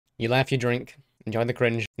You laugh, you drink, enjoy the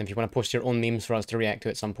cringe. And if you want to post your own memes for us to react to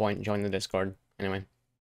at some point, join the Discord. Anyway.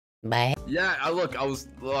 Bye. Yeah, look.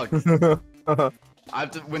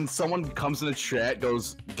 When someone comes in the chat,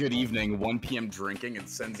 goes, "Good evening, 1 PM drinking," and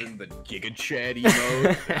sends in the Giga Chat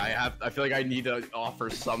emote, I feel like I need to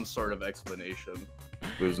offer some sort of explanation.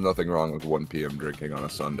 There's nothing wrong with 1 PM drinking on a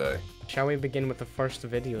Sunday. Shall we begin with the first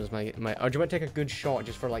videos? Or do you want to take a good shot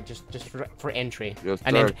just for entry? Yes,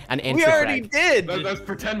 an entry we already frag. did! Let's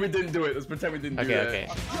pretend we didn't do it. Let's pretend we didn't do that. Okay.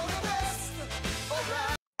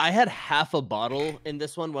 I had half a bottle in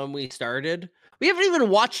this one when we started. We haven't even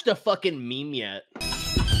watched a fucking meme yet.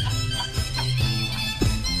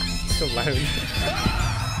 So loud.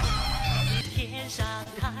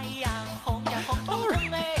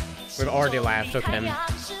 We've already laughed at him.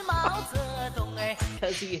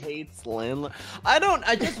 Because he hates landlord.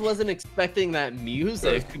 I just wasn't expecting that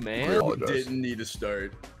music, man. We didn't need to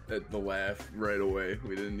start at the laugh right away.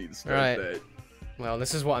 We didn't need to start that. Well,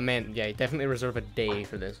 this is what I meant. Yeah, definitely reserve a day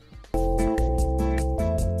for this.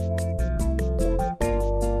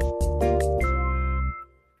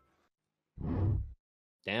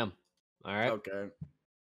 Damn. All right. Okay.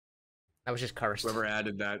 That was just cursed. Whoever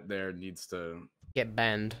added that there needs to Get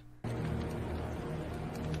banned.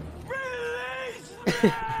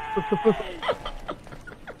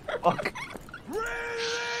 Fuck.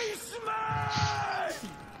 release me!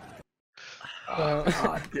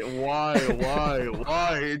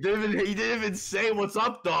 Why? He didn't even say what's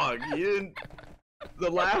up, dog. He didn't. The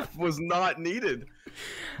laugh was not needed.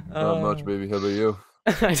 Not much, baby. How about you?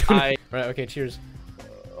 Right, okay, cheers.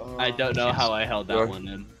 I don't know how I held that one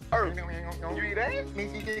in. You eat ass?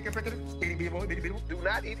 Do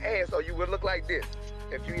not eat ass or you will look like this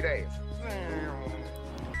if you eat ass.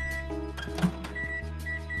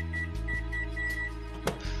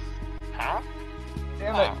 Huh?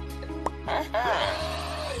 Damn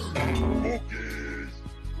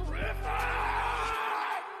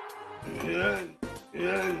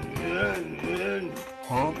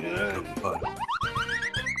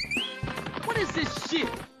What is this shit?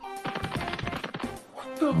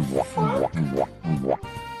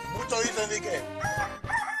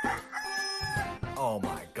 Oh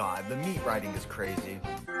my god, the meat writing is crazy.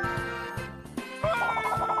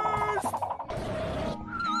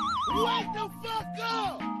 Wake the fuck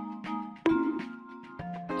up!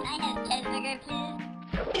 Can I have cheeseburger,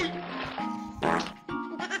 please?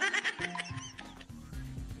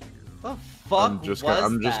 The fuck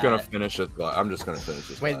I'm just gonna finish it. I'm just gonna finish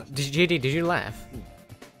this. Wait, JD, did you laugh?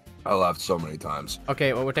 I laughed so many times.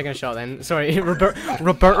 Okay, well, we're taking a shot then. Sorry,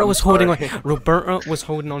 Roberta was holding on. Roberta was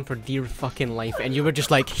holding on for dear fucking life, and you were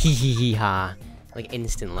just like hee hee hee ha, like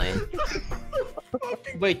instantly.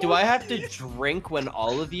 Wait, do I have to drink when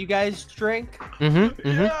all of you guys drink? I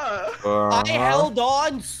I held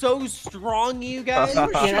on so strong, you guys. Yeah,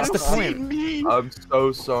 that's the point. I'm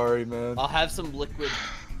so sorry, man. I'll have some liquid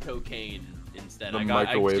cocaine instead. The I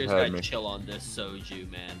microwave just had gotta me. chill on this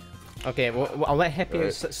soju, man. Okay, well, I'll let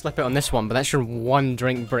Hippie slip it on this one, but that's your one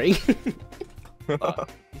drink break. Alright.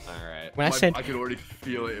 When I said I can already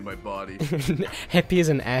feel it in my body. Hippie is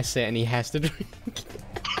an asset and he has to drink.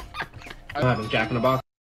 I have a Jack in the Box.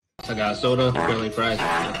 I got a soda, curly fries,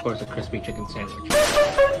 and of course a crispy chicken sandwich.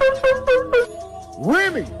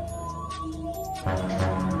 Remy!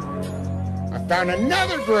 I found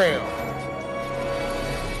another grill!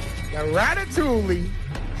 The Ratatouille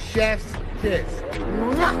Chef's Kiss.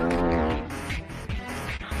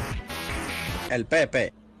 El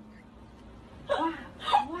Pepe.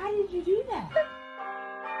 Why did you do that?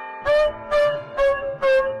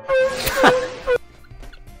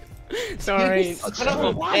 Sorry.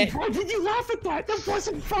 Why did you laugh at that? That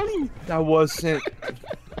wasn't funny. That wasn't.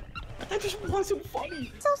 That just wasn't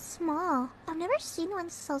funny. So small. I've never seen one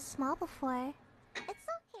so small before. It's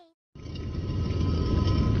okay.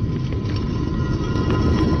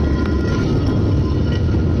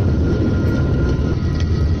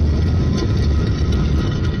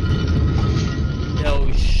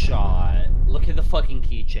 No shot. Look at the fucking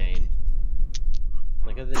keychain.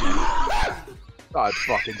 Look at the. God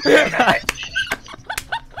fucking damn it.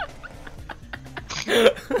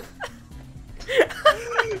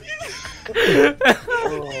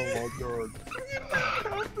 Oh my god. I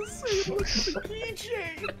have to say, look at the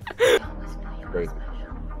keychain. Great.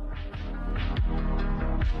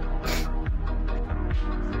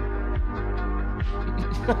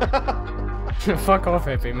 Fuck off,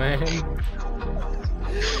 Hippie, man.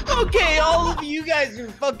 Okay, all of you guys are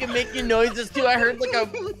fucking making noises too. I heard like a.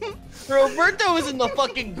 Roberto was in the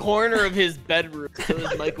fucking corner of his bedroom, so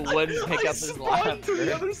his mic wouldn't pick up his Spawned laughter. to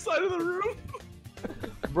the other side of the room.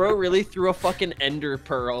 Bro really threw a fucking ender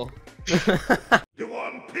pearl.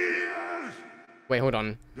 Wait, hold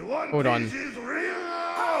on. Hold on.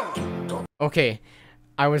 Okay,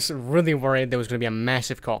 I was really worried there was gonna be a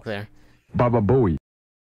massive cock there. Baba Booey.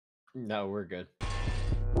 No, we're good.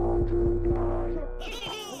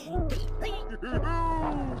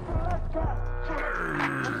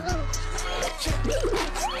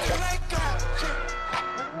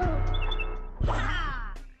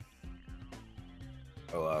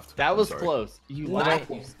 I laughed. That was I'm sorry. close. You Alright,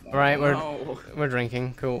 laughed. alright, we're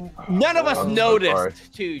drinking. Cool. None of us I'm so noticed, sorry.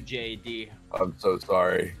 too, JD. I'm so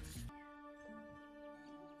sorry.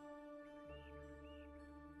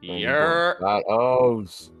 You're. That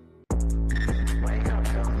O's.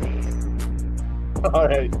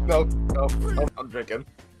 Alright, no, I'm drinking.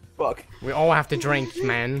 Fuck. We all have to drink,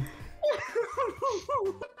 man.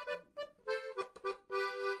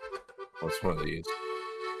 What's one of these?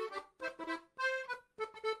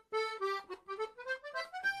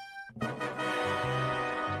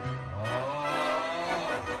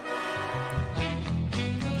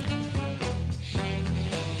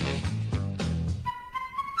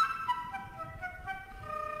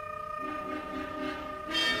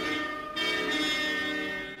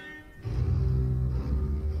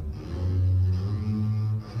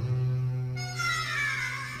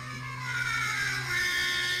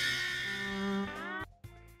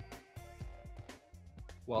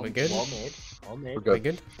 Well, We good? Well made. Well made. We're good. We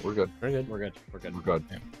good? We're good. We're good. We're good. We're good. We're good.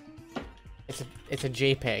 It's a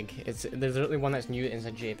JPEG. There's literally one that's new. It's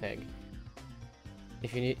a JPEG.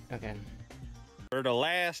 If you need, okay. For the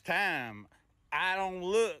last time, I don't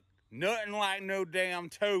look nothing like no damn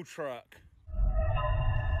tow truck.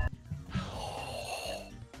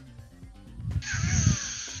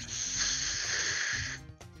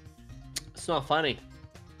 It's not funny.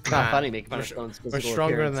 It's Nah, not funny making fun we're of someone's we're physical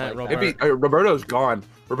stronger than appearance that, like Robert. Maybe Roberto's gone.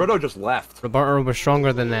 Roberto just left. Roberto, we're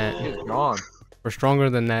stronger than that. He's gone. We're stronger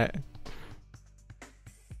than that.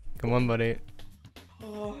 Come on, buddy.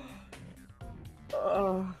 He's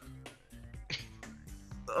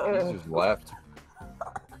just left.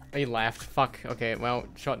 Oh, you laughed. Fuck. Okay, well,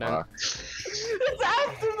 shot down. It's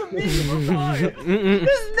after the meme.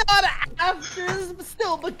 It's not after. It's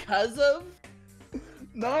still because of.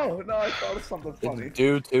 No, I thought of something funny. It's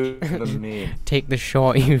due to the meme. Take the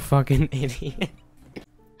shot, you fucking idiot.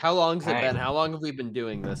 How long's it Dang. been? How long have we been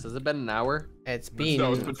doing this? Has it been an hour? It's been.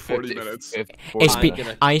 No, it's been 40 minutes. It's I'm been.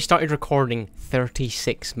 gonna- I started recording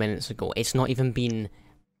 36 minutes ago. It's not even been.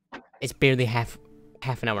 It's barely half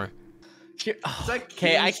an hour.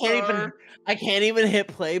 Okay, I can't even hit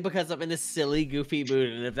play because I'm in a silly, goofy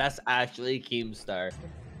mood, and if that's actually Keemstar.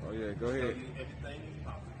 Oh yeah, go ahead.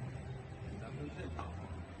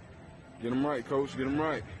 Get him right, coach. Get him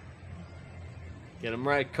right. Get him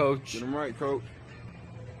right, coach. Get him right, coach.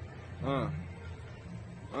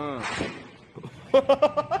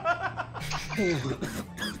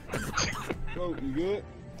 Coach, you good?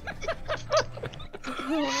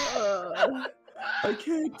 I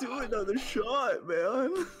can't do another shot,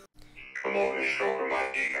 man. I'm over stroking my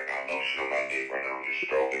dick. I got no shit on my dick right now. I'm just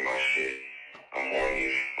stroking my shit. I'm horny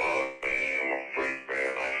as fuck, man. I'm a freak,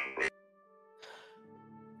 man. I'm a freak.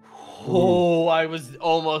 Oh, I was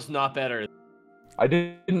almost not better. I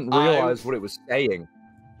didn't realize what it was saying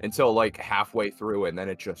until like halfway through, and then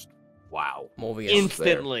it just, wow.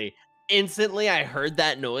 Instantly, I heard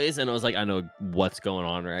that noise, and I was like, I know what's going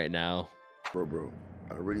on right now. Bro,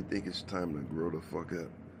 I really think it's time to grow the fuck up.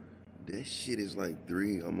 That shit is like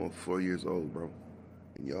 3, almost 4 years old, bro.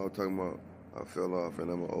 And y'all talking about I fell off and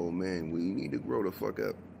I'm an old man. We need to grow the fuck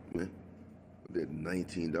up, man. That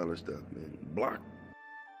 $19 stuff, man. Block.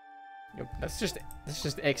 Yep, that's just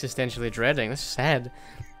existentially dreading. That's sad.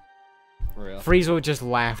 For real. Friezo just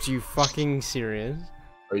laughed. You fucking serious?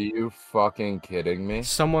 Are you fucking kidding me?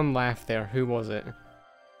 Someone laughed there. Who was it?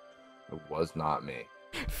 It was not me.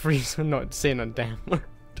 Friezo not saying a damn word.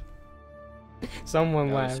 Someone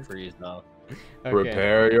That was laughed. Friezo. Okay.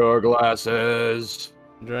 Prepare your glasses.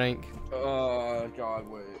 Drink. Oh God,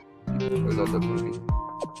 wait. Is that the movie?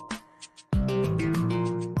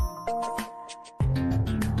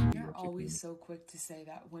 You're always so quick to say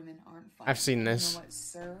that women aren't fun. I've seen You this. know what,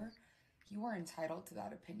 sir? You are entitled to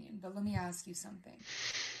that opinion, but let me ask you something.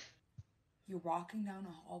 You're walking down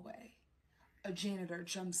a hallway. A janitor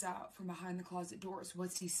jumps out from behind the closet doors.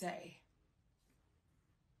 What's he say?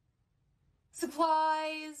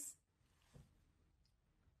 Supplies!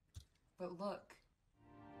 But look.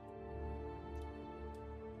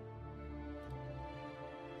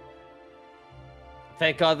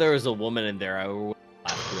 Thank God there was a woman in there. I would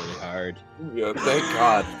laugh really hard. Yeah, thank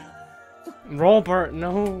God. Robert,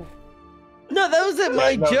 no. No, that wasn't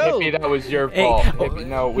my No, joke. Hippie, that was your Hey, fault. Hippie,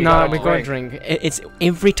 no, we got got a drink. It's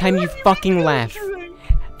every time you fucking laugh.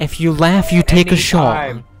 If you laugh, you take a shot.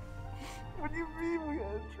 Anytime.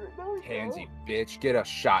 Pansy, bitch, get a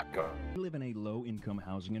shotgun. We live in a low-income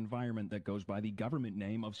housing environment that goes by the government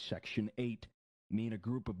name of Section 8. Me and a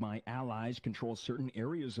group of my allies control certain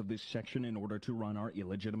areas of this section in order to run our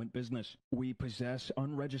illegitimate business. We possess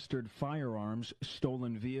unregistered firearms,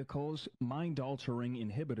 stolen vehicles, mind-altering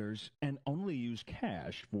inhibitors, and only use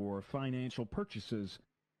cash for financial purchases.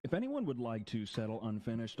 If anyone would like to settle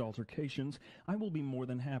unfinished altercations, I will be more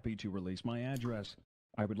than happy to release my address.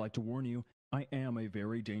 I would like to warn you, I am a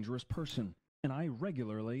very dangerous person, and I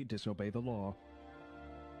regularly disobey the law.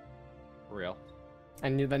 Real.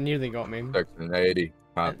 And that nearly got me. Section 80.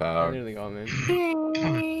 High That power. nearly got me.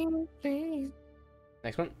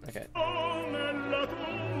 Next one? Okay.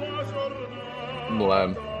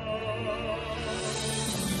 Mlem.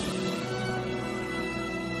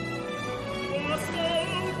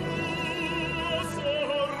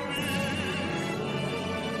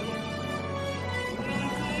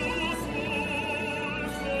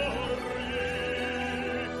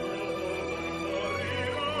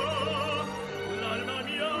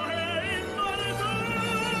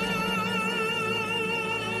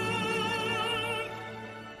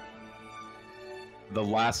 The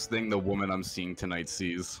last thing the woman I'm seeing tonight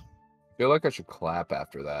sees. I feel like I should clap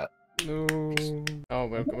after that. No. Oh,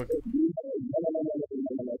 we're...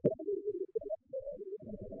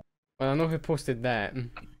 Well, I know who posted that.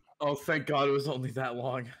 Oh, thank God it was only that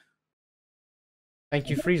long. Thank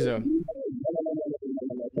you, Frieza.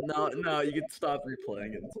 No, you can stop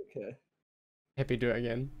replaying it. It's okay. Happy do it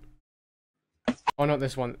again. Oh, not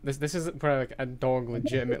this one. This is where like a dog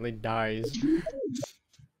legitimately dies.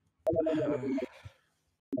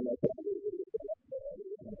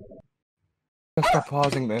 Stop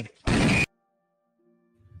pausing, man.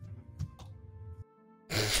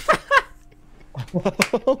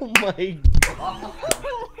 Oh my god.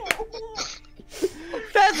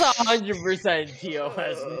 That's 100%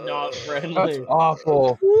 TOS not friendly. That's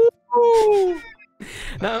awful.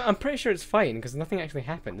 No, I'm pretty sure it's fine because nothing actually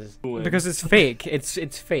happens. Because it's fake. It's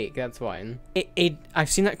fake. That's why. I've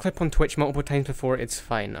seen that clip on Twitch multiple times before. It's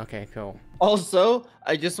fine. Okay, cool. Also,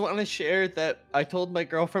 I just want to share that I told my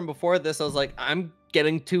girlfriend before this, I was like, I'm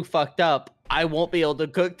getting too fucked up. I won't be able to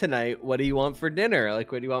cook tonight. What do you want for dinner?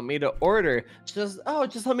 Like, what do you want me to order? She says, oh,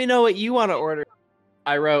 just let me know what you want to order.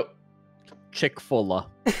 I wrote, Chick-fil-A.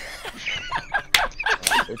 It's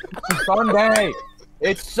Sunday.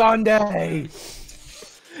 It's Sunday.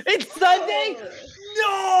 It's Sunday?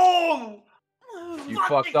 No! You Fuck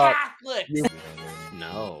fucked the up. Catholics!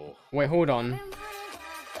 No. Wait, hold on.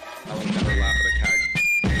 I will never laugh at a cat.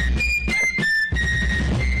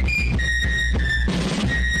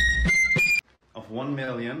 Of 1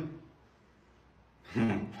 million.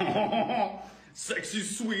 Sexy,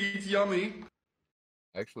 sweet, yummy.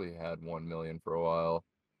 I actually had 1 million for a while.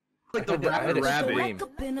 Like the rabbit.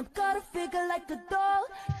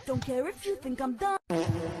 Don't care if you think I'm dumb.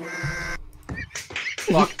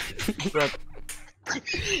 Fuck. God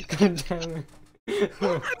damn it.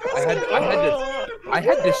 I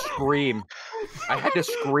had to scream. I had to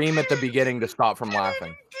scream at the beginning to stop from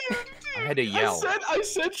laughing. I had to yell. I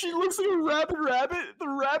said she looks like a rabid rabbit. The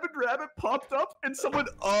rabid rabbit popped up and someone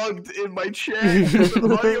ugged in my chat.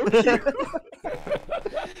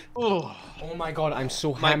 Oh my god, I'm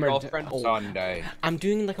so My hammered. girlfriend- Sunday. I'm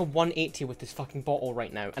doing like a 180 with this fucking bottle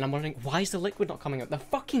right now, and I'm wondering why is the liquid not coming out? The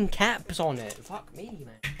fucking cap's on it. Fuck me,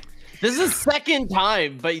 man. This is second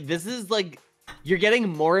time, but this is like, you're getting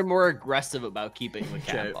more and more aggressive about keeping the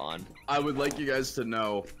cap on. I would like you guys to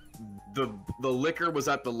know, the liquor was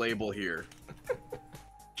at the label here.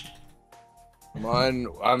 Mine,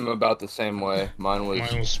 I'm about the same way. Mine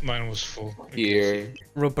was full. Here.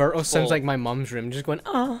 Roberto sounds Full. like my mom's room, just going,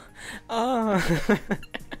 oh.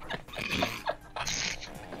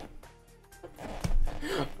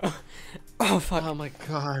 Oh, fuck. Oh my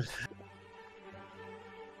god.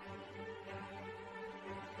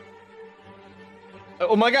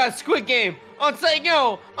 Oh my god, Squid Game! On say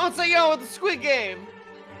no! On say no with the Squid Game!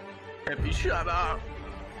 Happy, shut up.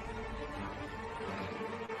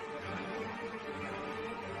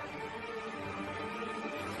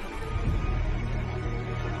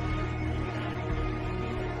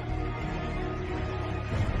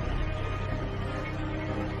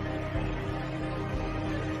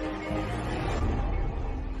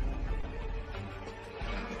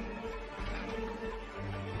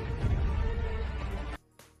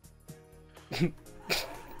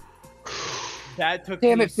 That took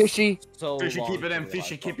Damn me it, Fishy. so Fishy, long keep it to in.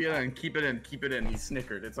 Fishy, realize. keep it in. Keep it in. Keep it in. He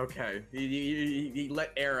snickered. It's okay. He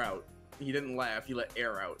let air out. He didn't laugh. He let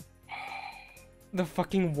air out. The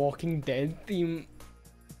fucking Walking Dead theme.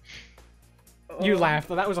 You laughed,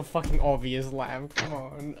 but that was a fucking obvious laugh. Come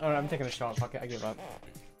on. Alright, I'm taking a shot. Fuck it, I give up.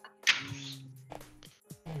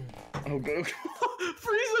 Oh god.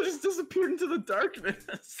 Frieza just disappeared into the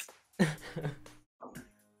darkness.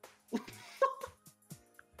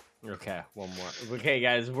 Okay, one more. Okay,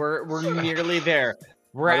 guys, we're nearly there.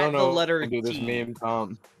 We're I at don't the know if letter we can do this T. meme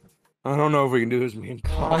comp. I don't know if we can do this meme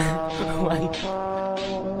comp.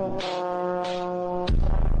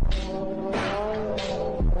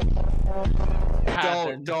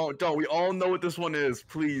 Don't. We all know what this one is.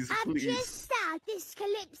 Please, please. I've just started this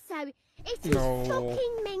calypso. It is No.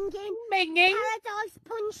 fucking minging. Minging? Paradise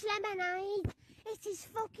punch lemonade. It is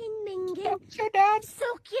fucking minging. Suck your dad.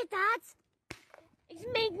 Suck your dad. It's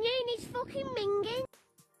minging. It's fucking minging.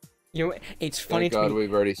 You know, it's funny Thank God to me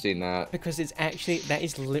we've already seen that. because it's actually, that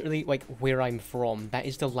is literally like where I'm from. That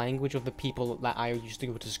is the language of the people that I used to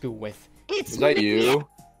go to school with. Is that you?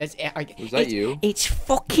 It's, Was that you? It's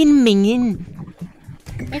fucking minging.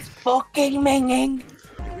 It's fucking minging.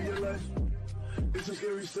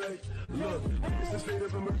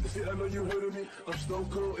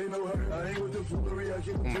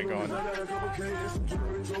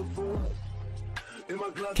 Oh my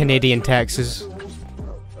god. Canadian taxes.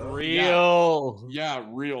 Real. Yeah,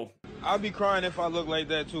 real. I'd be crying if I look like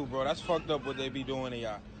that too, bro. That's fucked up what they be doing to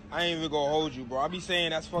y'all. I ain't even gonna hold you, bro. I be saying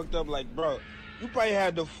that's fucked up, like, bro. You probably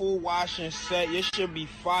had the full washing set. Your shit be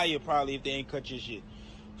fire probably if they ain't cut your shit.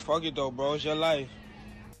 Fuck it though, bro. It's your life.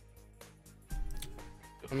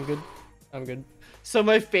 I'm good. I'm good. So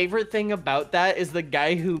my favorite thing about that is the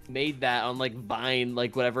guy who made that on like Vine,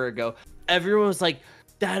 like whatever ago. Everyone was like,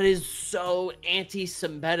 that is so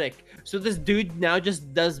anti-Semitic. So this dude now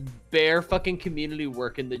just does bare fucking community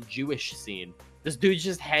work in the Jewish scene. This dude's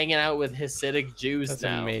just hanging out with Hasidic Jews That's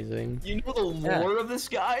now. amazing. You know the lore of this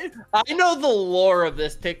guy? I know the lore of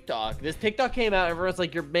this TikTok. This TikTok came out, everyone's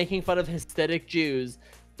like, you're making fun of Hasidic Jews.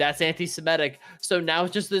 That's anti-Semitic. So now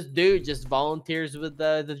it's just this dude just volunteers with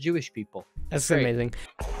the Jewish people. That's great. amazing.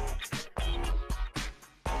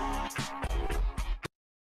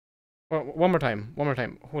 One more time. One more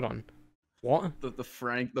time. Hold on. What? The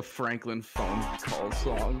Franklin phone call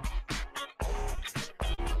song.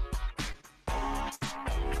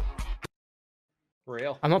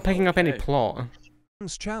 Real. I'm not picking up any plot.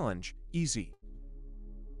 Challenge. Easy.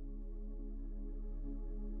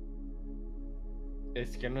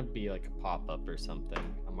 It's gonna be like a pop-up or something.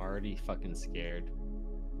 I'm already fucking scared.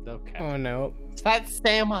 Okay. Oh no. Is that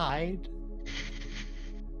Sam Hyde?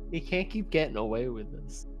 He can't keep getting away with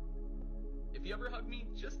this. If you ever hug me,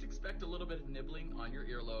 just expect a little bit of nibbling on your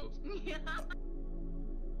earlobes.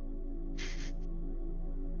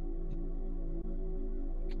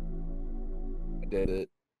 I did it.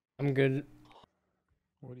 I'm good.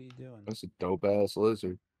 What are you doing? That's a dope ass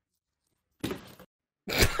lizard.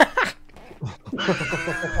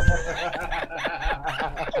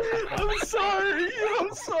 I'm sorry.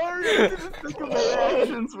 I'm sorry. I didn't think of my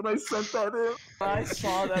actions when I sent that in. I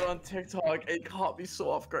saw that on TikTok. It caught me so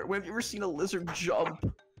off guard. Have you ever seen a lizard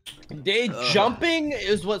jump? Jumping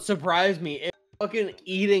is what surprised me. Fucking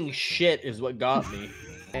eating shit is what got me.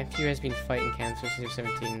 If you has been fighting cancer since you're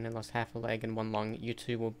 17 and lost half a leg and one lung, you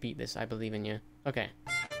two will beat this. I believe in you. Okay.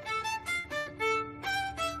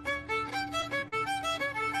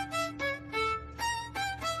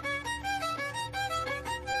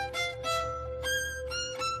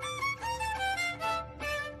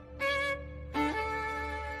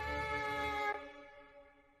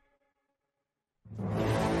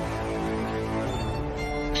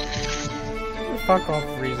 Fuck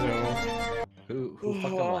off, Rizzo. Who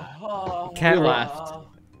fucking laughed? Cat Who laughed.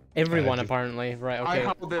 Everyone apparently, right?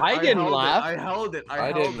 Okay. I didn't laugh. I held it.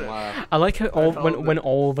 I didn't laugh. I like how when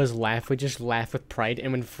all of us laugh, we just laugh with pride,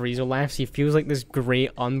 and when Frieza laughs, he feels like this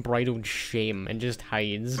great unbridled shame and just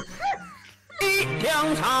hides.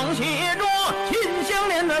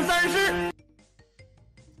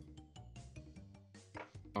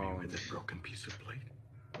 Oh, that broken piece of plate.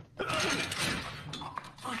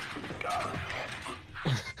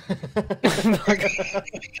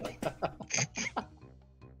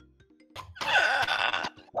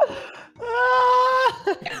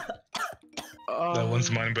 That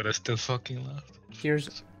one's mine, but I still fucking laughed.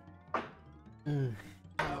 Here's. I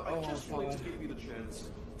just wanted to give you the chance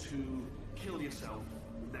to kill yourself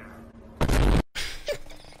now.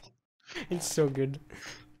 It's so good.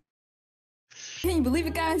 Can you believe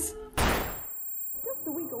it, guys? Just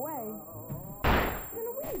a week away. In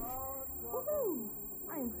a week. Woohoo!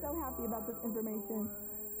 I am so happy about this information.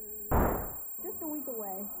 Just a week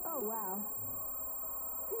away. Oh, wow.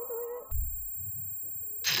 Can you believe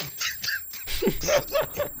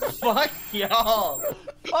it? Fuck y'all.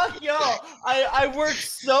 Fuck y'all. I worked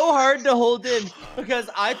so hard to hold in because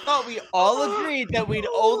I thought we all agreed that we'd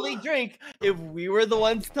only drink if we were the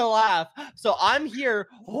ones to laugh. So I'm here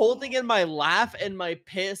holding in my laugh and my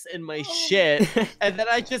piss and my shit. And then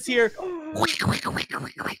I just hear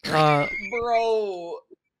bro.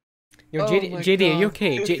 Yo, Oh JD, my JD, are you God.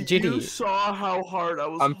 okay? If JD. you saw how hard I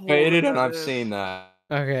was I'm holding faded and it I've in. seen that.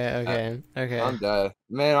 Okay. I'm dead.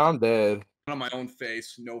 Man, I'm dead. On my own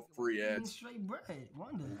face, no free ads. Straight bread,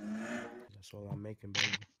 wonder. That's all I'm making, baby.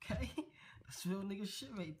 Okay, that's real nigga shit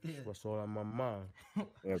right there. That's all on my mind.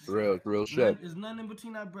 Yeah, it's real shit. There's nothing in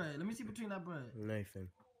between that bread. Let me see between that bread. Nathan.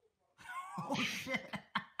 Oh shit.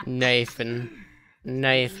 Nathan.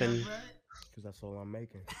 Because that's all I'm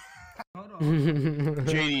making. Hold on.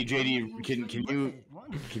 JD,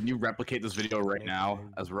 can you replicate this video right now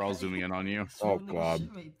as we're all zooming in on you? Oh god.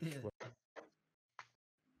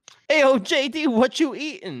 Hey, yo, JD, what you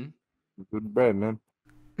eating? Good bread, man.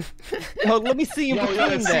 Yo, let me see you between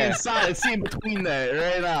let's see there. inside. Let's see in between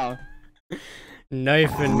there right now.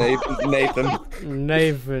 Nathan.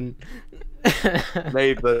 Nathan.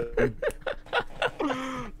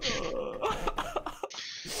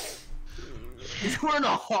 He's wearing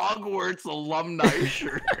a Hogwarts alumni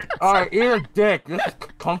shirt. Alright, eat a dick. This is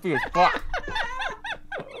comfy as fuck.